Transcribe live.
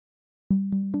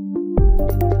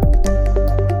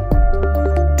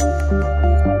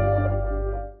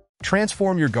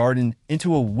Transform your garden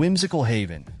into a whimsical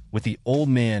haven with the Old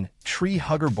Man Tree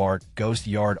Hugger Bark Ghost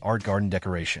Yard Art Garden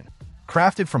Decoration.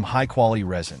 Crafted from high-quality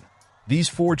resin, these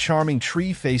 4 charming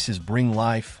tree faces bring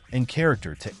life and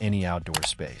character to any outdoor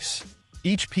space.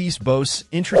 Each piece boasts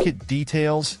intricate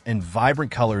details and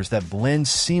vibrant colors that blend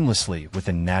seamlessly with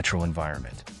the natural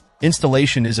environment.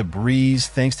 Installation is a breeze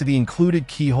thanks to the included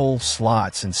keyhole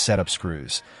slots and setup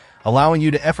screws, allowing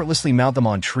you to effortlessly mount them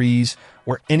on trees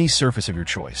or any surface of your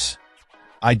choice.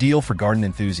 Ideal for garden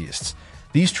enthusiasts,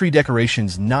 these tree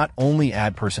decorations not only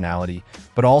add personality,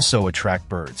 but also attract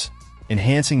birds,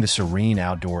 enhancing the serene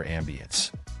outdoor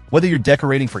ambience. Whether you're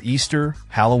decorating for Easter,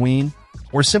 Halloween,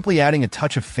 or simply adding a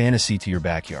touch of fantasy to your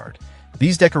backyard,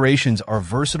 these decorations are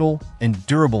versatile and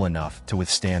durable enough to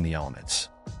withstand the elements.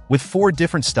 With 4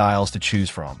 different styles to choose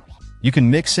from, you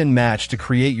can mix and match to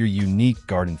create your unique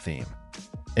garden theme.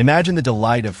 Imagine the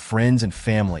delight of friends and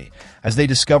family as they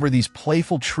discover these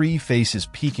playful tree faces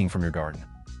peeking from your garden,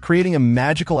 creating a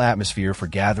magical atmosphere for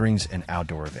gatherings and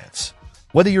outdoor events.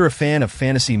 Whether you're a fan of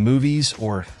fantasy movies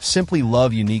or simply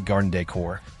love unique garden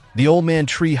decor, the Old Man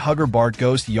Tree Hugger Bark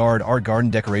Ghost Yard Art Garden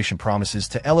Decoration promises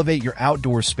to elevate your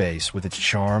outdoor space with its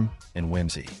charm and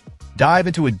whimsy. Dive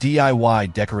into a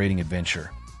DIY decorating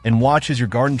adventure and watch as your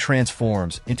garden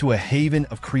transforms into a haven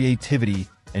of creativity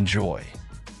and joy.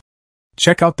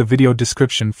 Check out the video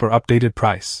description for updated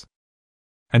price.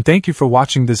 And thank you for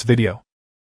watching this video.